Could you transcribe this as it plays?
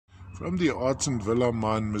from the Art and Villa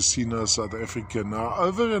mine, Messina, South Africa. Now,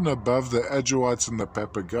 over and above the ajoites and the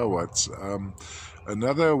papagoites,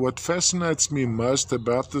 what fascinates me most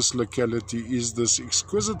about this locality is this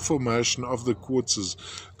exquisite formation of the quartzes.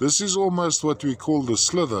 This is almost what we call the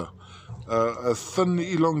slither, a thin,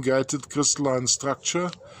 elongated crystalline structure.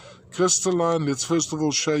 Crystalline, let's first of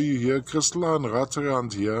all show you here, crystalline right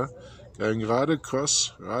around here, going right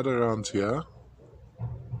across, right around here.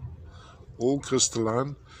 All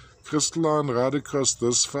crystalline. Crystalline right across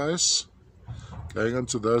this face, going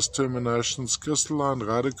onto those terminations, crystalline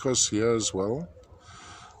right across here as well,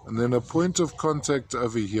 and then a point of contact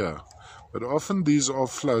over here. But often these are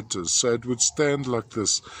floaters, so it would stand like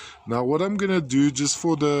this. Now what I'm going to do, just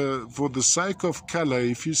for the sake of color,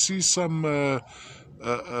 if you see some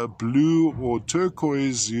blue or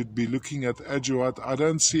turquoise, you'd be looking at ajoite. I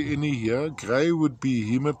don't see any here. Gray would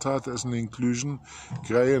be hematite as an inclusion,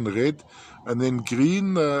 gray and red. And then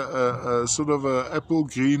green, sort of apple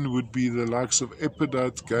green, would be the likes of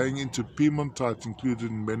epidite, going into piemontite, included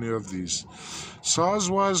in many of these.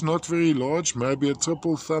 Size-wise, not very large, maybe a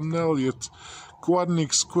triple thumbnail, yet quite an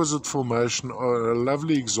exquisite formation, or a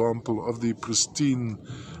lovely example of the pristine,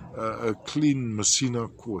 clean Messina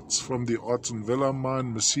quartz from the Art and Villa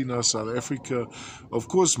mine, Messina, South Africa. Of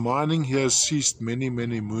course, mining here ceased many,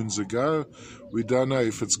 many moons ago. We don't know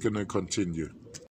if it's going to continue.